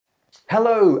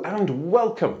Hello and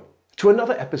welcome to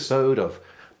another episode of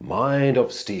Mind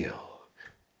of Steele.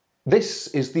 This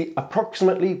is the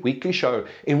approximately weekly show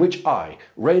in which I,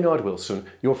 Reynard Wilson,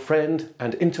 your friend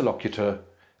and interlocutor,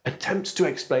 attempts to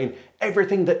explain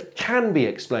everything that can be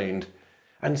explained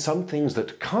and some things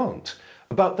that can't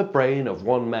about the brain of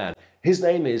one man. His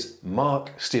name is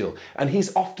Mark Steele, and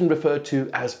he's often referred to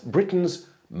as Britain's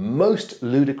most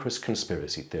ludicrous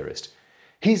conspiracy theorist.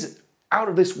 He's out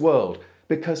of this world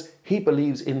because he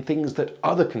believes in things that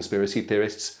other conspiracy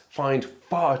theorists find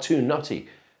far too nutty.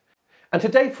 And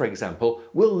today, for example,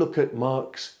 we'll look at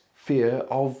Mark's fear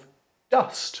of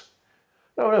dust.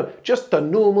 No, just the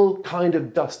normal kind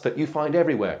of dust that you find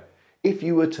everywhere. If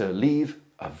you were to leave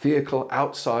a vehicle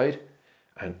outside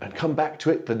and come back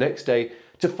to it the next day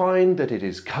to find that it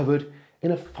is covered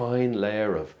in a fine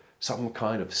layer of some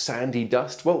kind of sandy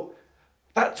dust, well,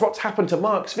 that's what's happened to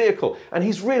Mark's vehicle, and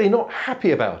he's really not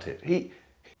happy about it.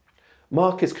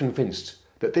 Mark is convinced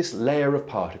that this layer of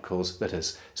particles that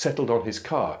has settled on his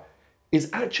car is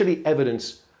actually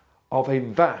evidence of a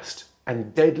vast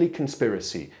and deadly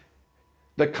conspiracy.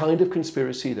 The kind of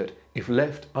conspiracy that, if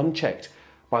left unchecked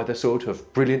by the sort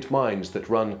of brilliant minds that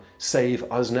run Save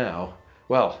Us Now,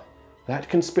 well, that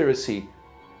conspiracy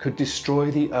could destroy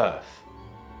the Earth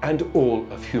and all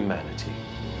of humanity.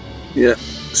 Yeah,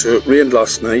 so it rained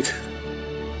last night,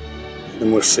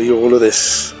 and we'll see all of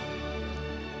this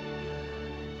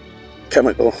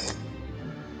chemical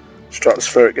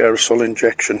stratospheric aerosol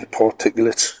injection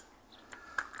particulates.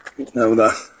 Now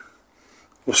that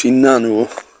we'll see nano,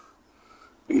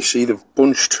 you see they've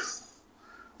bunched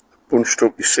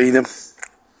up, you see them,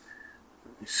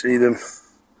 it's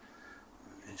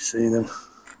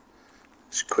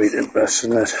quite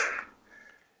interesting, isn't it?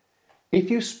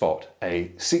 If you spot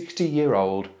a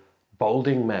 60-year-old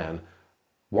balding man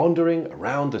wandering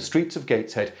around the streets of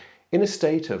Gateshead in a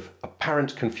state of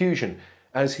apparent confusion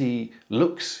as he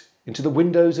looks into the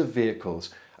windows of vehicles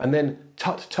and then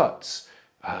tut-tuts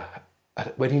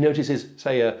when he notices,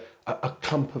 say, a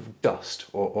clump of dust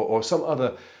or some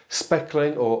other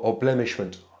speckling or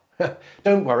blemishment,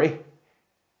 don't worry,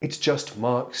 it's just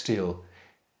Mark Steele.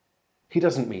 He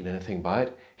doesn't mean anything by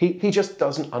it. He just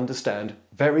doesn't understand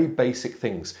very basic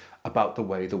things about the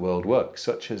way the world works,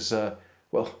 such as,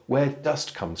 where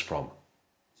dust comes from.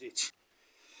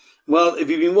 Well, if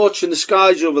you've been watching the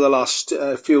skies over the last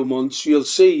few months, you'll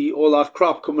see all that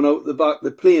crap coming out the back of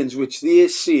the planes, which they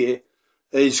say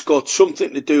has got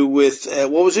something to do with,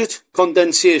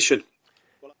 condensation.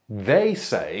 They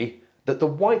say that the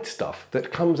white stuff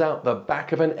that comes out the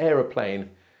back of an aeroplane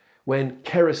when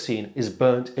kerosene is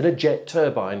burnt in a jet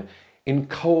turbine in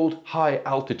cold, high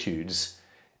altitudes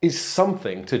is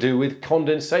something to do with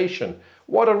condensation.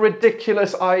 What a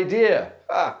ridiculous idea!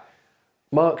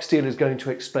 Mark Steele is going to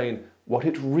explain what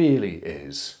it really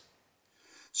is.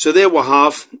 So there we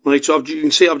have, right, so you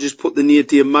can see I've just put the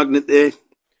neodymium magnet there.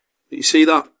 You see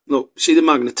that? Look, see the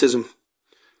magnetism?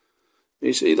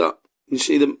 You see that? You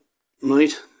see them,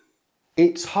 right?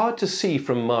 It's hard to see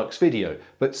from Mark's video,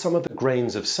 but some of the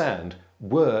grains of sand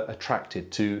were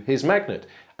attracted to his magnet,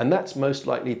 and that's most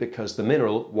likely because the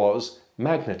mineral was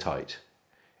magnetite.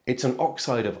 It's an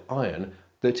oxide of iron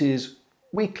that is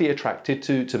weakly attracted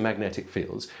to magnetic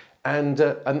fields, and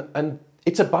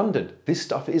it's abundant. This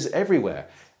stuff is everywhere,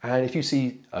 and if you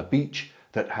see a beach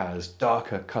that has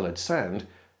darker coloured sand,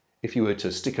 if you were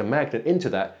to stick a magnet into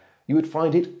that, you would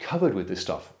find it covered with this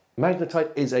stuff.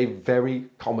 Magnetite is a very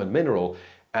common mineral,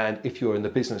 and if you're in the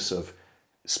business of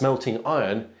smelting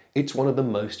iron, it's one of the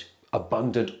most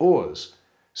abundant ores.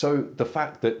 So the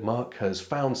fact that Mark has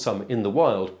found some in the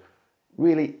wild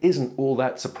really isn't all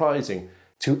that surprising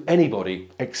to anybody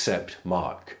except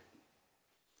Mark.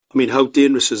 I mean, how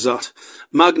dangerous is that?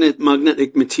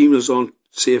 Magnetic materials aren't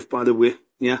safe, by the way,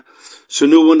 yeah? So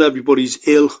no wonder everybody's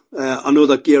ill. I know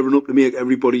they're gearing up to make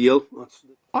everybody ill.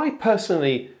 I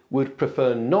personally would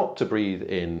prefer not to breathe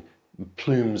in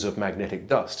plumes of magnetic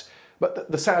dust,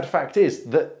 but the sad fact is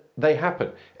that they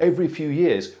happen. Every few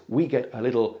years we get a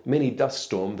little mini dust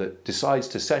storm that decides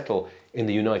to settle in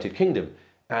the United Kingdom,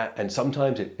 and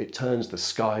sometimes it turns the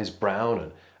skies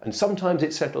brown, and sometimes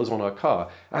it settles on our car,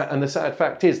 and the sad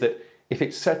fact is that if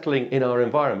it's settling in our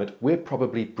environment, we're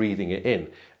probably breathing it in,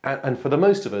 and for the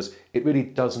most of us it really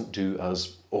doesn't do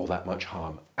us all that much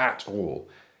harm at all.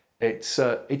 It's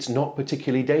not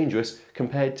particularly dangerous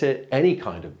compared to any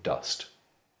kind of dust.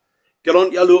 Get on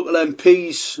to your local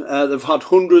MPs. They've had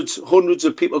hundreds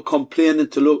of people complaining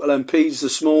to local MPs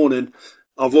this morning.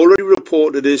 I've already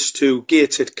reported this to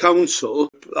Gateshead Council.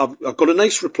 I've got a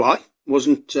nice reply.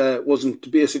 Wasn't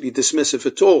basically dismissive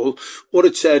at all. What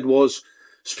it said was,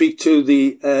 speak to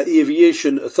the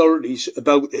aviation authorities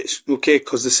about this, okay,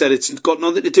 because they said it's got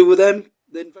nothing to do with them.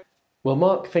 Well,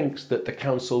 Mark thinks that the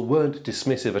council weren't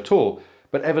dismissive at all,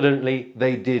 but evidently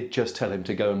they did just tell him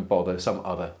to go and bother some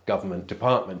other government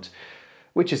department,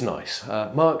 which is nice.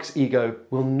 Mark's ego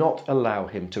will not allow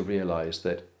him to realise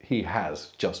that he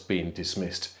has just been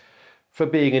dismissed for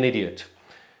being an idiot.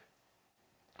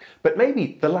 But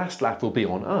maybe the last laugh will be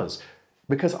on us,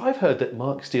 because I've heard that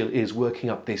Mark Steele is working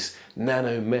up this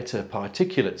nano-meta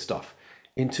particulate stuff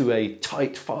into a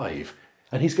tight 5,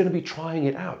 and he's going to be trying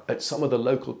it out at some of the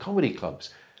local comedy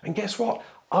clubs. And guess what?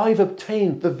 I've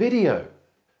obtained the video.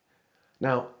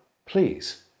 Now,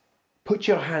 please, put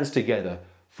your hands together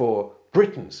for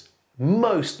Britain's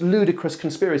most ludicrous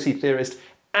conspiracy theorist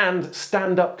and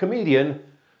stand-up comedian,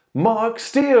 Mark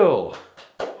Steele.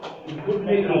 You couldn't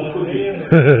make it up, could you?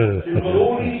 You've got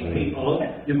all these people,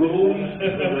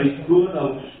 right, going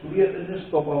out, straight in the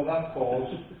stuff of that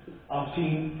cause. I've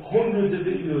seen hundreds of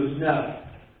videos now.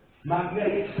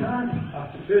 Magnetic sand,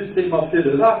 that's the first thing I've did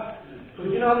of that. So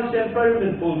you know this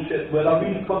environment bullshit, well, I'm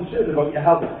really concerned about your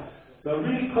health. They're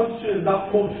really concerned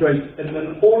that much, right, and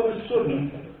then all of a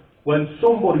sudden, when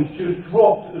somebody's just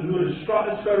dropped a load of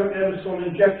stratospheric aerosol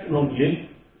injection on you,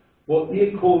 what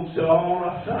they call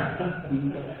Sahara.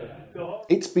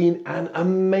 It's been an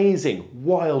amazing,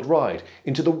 wild ride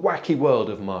into the wacky world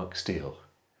of Mark Steele.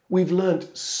 We've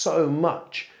learnt so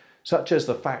much, such as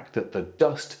the fact that the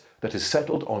dust that has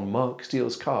settled on Mark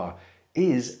Steele's car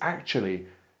is actually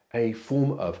a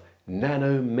form of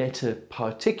nano-meta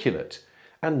particulate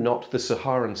and not the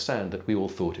Saharan sand that we all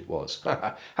thought it was.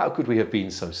 How could we have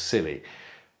been so silly?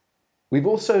 We've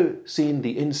also seen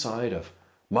the inside of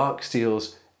Mark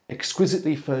Steele's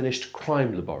exquisitely furnished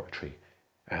crime laboratory,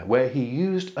 where he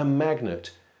used a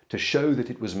magnet to show that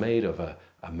it was made of a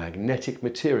magnetic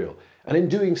material. And in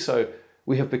doing so,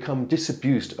 we have become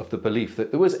disabused of the belief that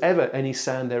there was ever any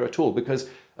sand there at all, because,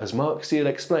 as Mark Steele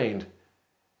explained,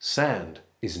 sand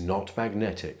is not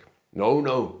magnetic. No,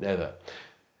 no, never.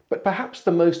 But perhaps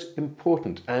the most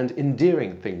important and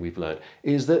endearing thing we've learned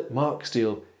is that Mark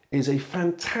Steele is a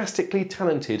fantastically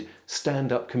talented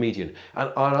stand-up comedian.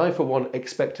 And I, for one,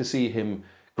 expect to see him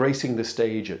gracing the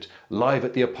stage live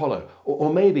at the Apollo,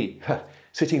 or maybe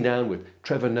sitting down with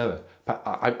Trevor Noah.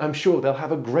 I'm sure they'll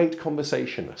have a great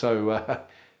conversation. So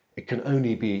it can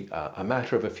only be a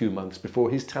matter of a few months before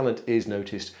his talent is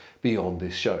noticed beyond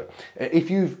this show. If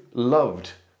you've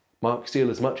loved Mark Steele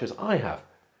as much as I have,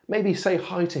 maybe say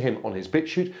hi to him on his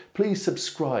BitChute. Please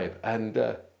subscribe, and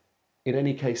in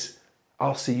any case,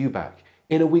 I'll see you back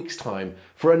in a week's time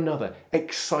for another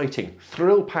exciting,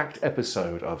 thrill-packed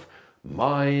episode of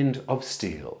Mind of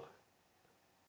Steele.